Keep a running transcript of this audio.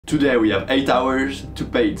Today we have 8 hours to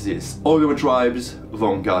paint this OGOR MAWTRIBES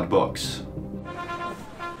Vanguard box.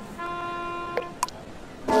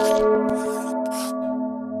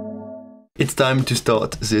 It's time to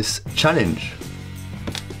start this challenge.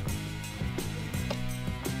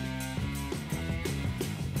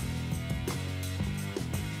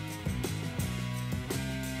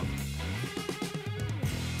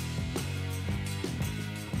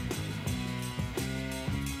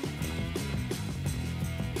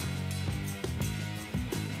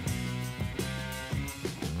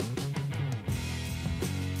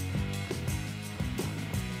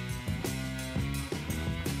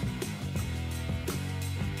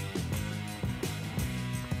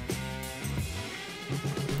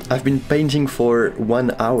 I've been painting for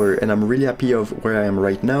 1 hour and I'm really happy of where I am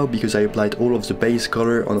right now because I applied all of the base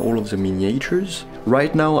color on all of the miniatures.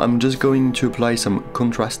 Right now I'm just going to apply some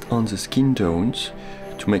contrast on the skin tones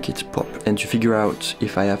to make it pop and to figure out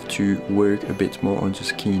if I have to work a bit more on the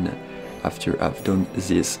skin after I've done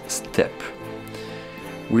this step.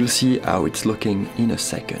 We'll see how it's looking in a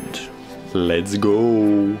second. Let's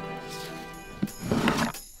go!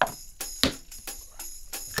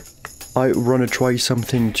 I wanna try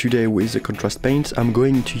something today with the contrast paint. I'm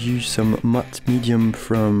going to use some matte medium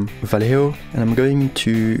from Vallejo and I'm going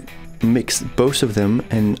to mix both of them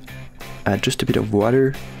and add just a bit of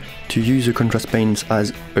water to use the contrast paint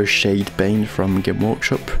as a shade paint from Game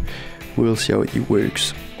Workshop. We'll see how it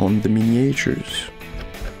works on the miniatures.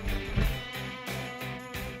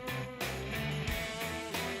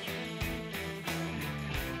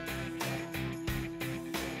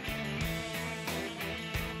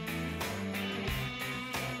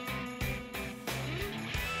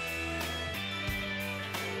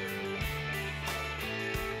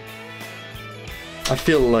 I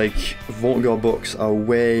feel like Vanguard box are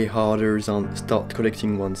way harder than start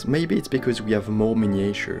collecting ones. Maybe it's because we have more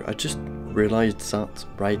miniature. I just realized that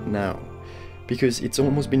right now. Because it's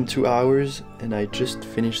almost been 2 hours and I just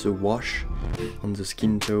finished the wash on the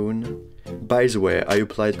skin tone. By the way, I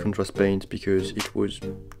applied contrast paint because it was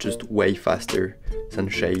just way faster than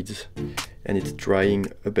shades. And it's drying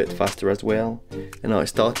a bit faster as well. And I'm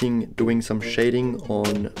starting doing some shading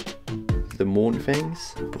on the moon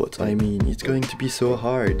things, but I mean it's going to be so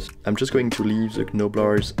hard. I'm just going to leave the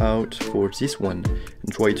knoblars out for this one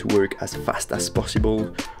and try to work as fast as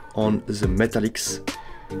possible on the metallics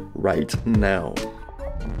right now.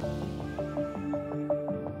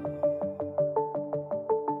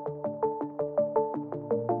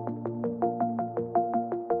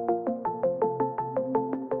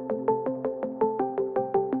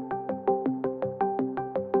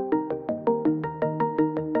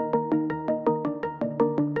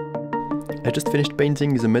 I just finished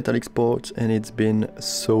painting the metallic part and it's been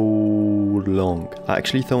so long. I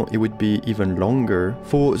actually thought it would be even longer.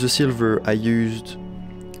 For the silver I used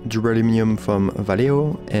duraluminium from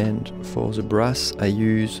Vallejo and for the brass I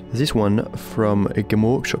use this one from Game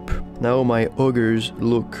Workshop. Now my augers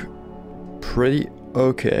look pretty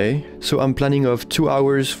okay. So I'm planning of 2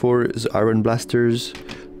 hours for the iron blasters,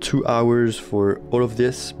 2 hours for all of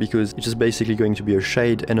this because it's just basically going to be a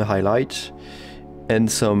shade and a highlight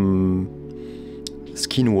and some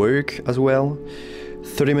skin work as well.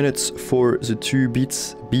 30 minutes for the two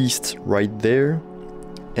beasts right there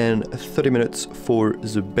and 30 minutes for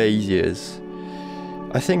the bases.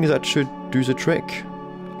 I think that should do the trick.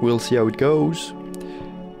 We'll see how it goes.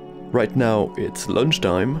 Right now it's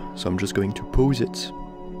lunchtime, so I'm just going to pause it.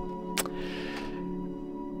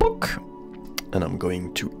 And I'm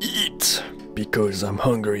going to eat because I'm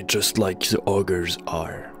hungry just like the augers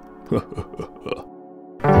are.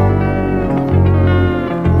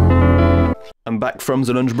 I'm back from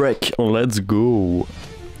the lunch break, let's go!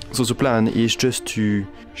 So the plan is just to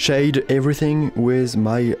shade everything with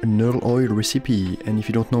my Nuln oil recipe, and if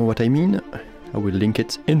you don't know what I mean, I will link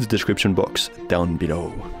it in the description box down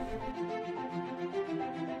below.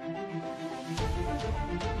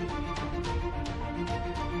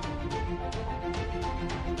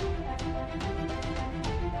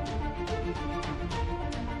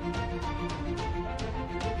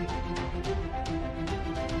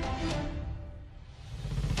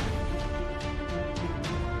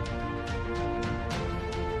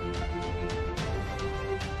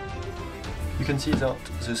 You can see that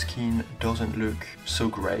the skin doesn't look so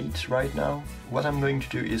great right now. What I'm going to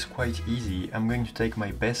do is quite easy. I'm going to take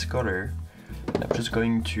my base color and I'm just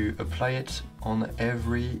going to apply it on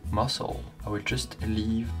every muscle. I will just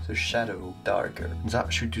leave the shadow darker.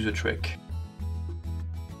 That should do the trick.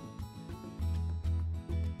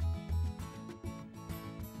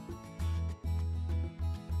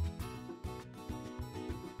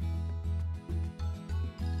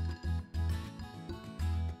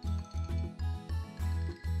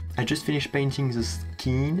 I just finished painting the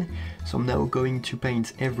skin, so I'm now going to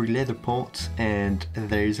paint every leather part, and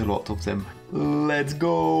there is a lot of them. Let's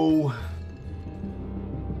go!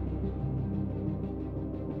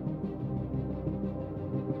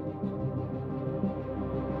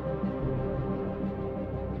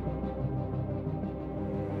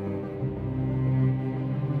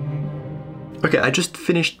 Okay, I just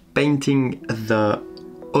finished painting the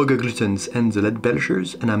ogre gluttons and the lead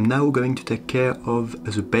belchers, and I'm now going to take care of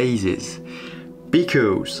the bases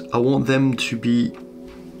because I want them to be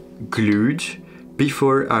glued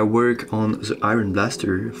before I work on the iron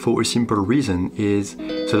blaster, for a simple reason is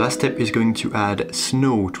the last step is going to add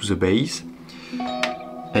snow to the base,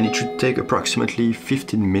 and it should take approximately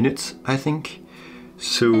 15 minutes, I think.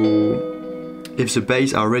 So if the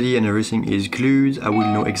bases are ready and everything is glued, I will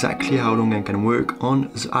know exactly how long I can work on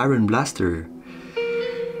the iron blaster.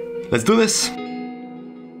 Let's do this!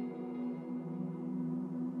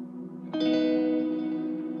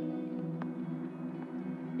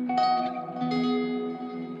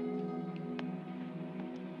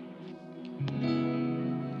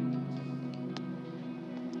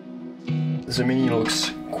 The mini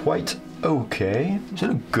looks quite okay. They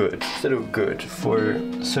look good. They look good for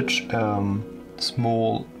such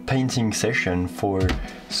small painting session for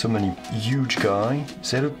so many huge guys.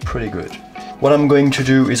 They look pretty good. What I'm going to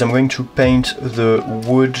do is I'm going to paint the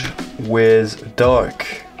wood with dark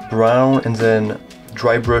brown and then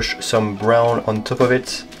dry brush some brown on top of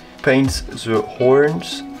it. Paint the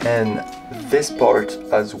horns and this part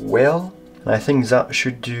as well. I think that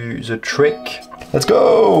should do the trick. Let's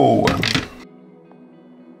go!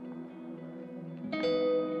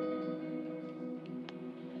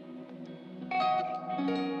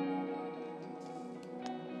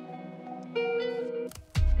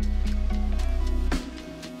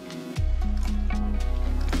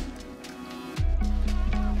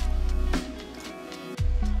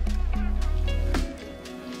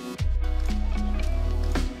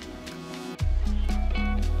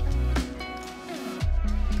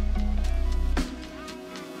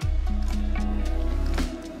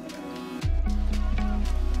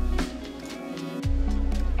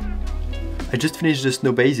 I just finished the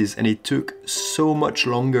snow bases and it took so much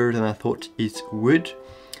longer than I thought it would.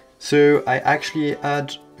 So I actually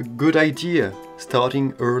had a good idea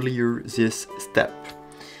starting earlier this step.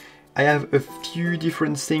 I have a few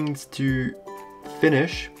different things to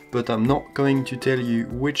finish, but I'm not going to tell you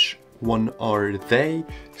which one are they,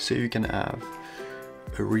 so you can have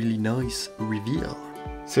a really nice reveal.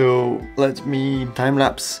 So let me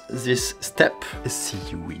time-lapse this step. See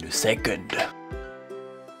you in a second.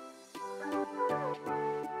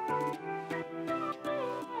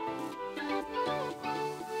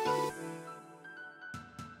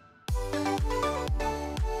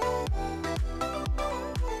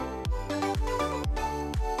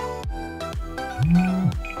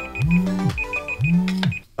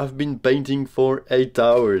 I've been painting for 8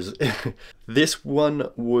 hours. This one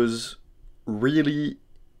was really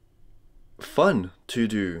fun to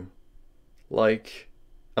do. Like,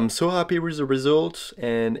 I'm so happy with the result,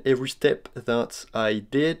 and every step that I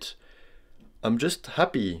did, I'm just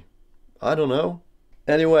happy. I don't know.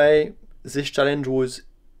 Anyway, this challenge was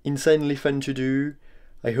insanely fun to do.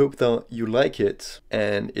 I hope that you like it,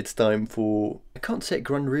 and it's time for, I can't say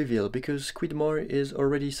grand reveal because Squidmar is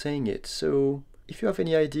already saying it, so if you have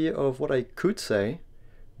any idea of what I could say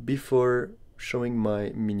before showing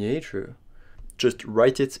my miniature, just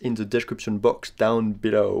write it in the description box down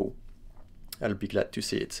below. I'll be glad to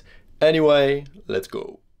see it. Anyway, let's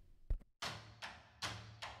go.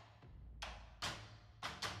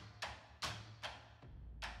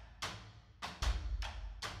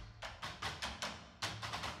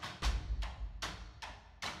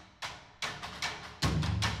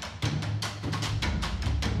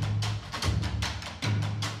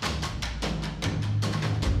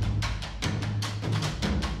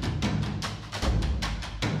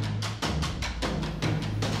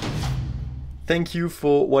 Thank you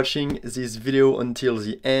for watching this video until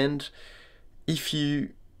the end. If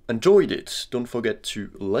you enjoyed it, don't forget to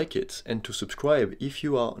like it and to subscribe if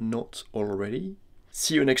you are not already.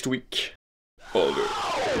 See you next week.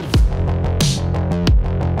 Over.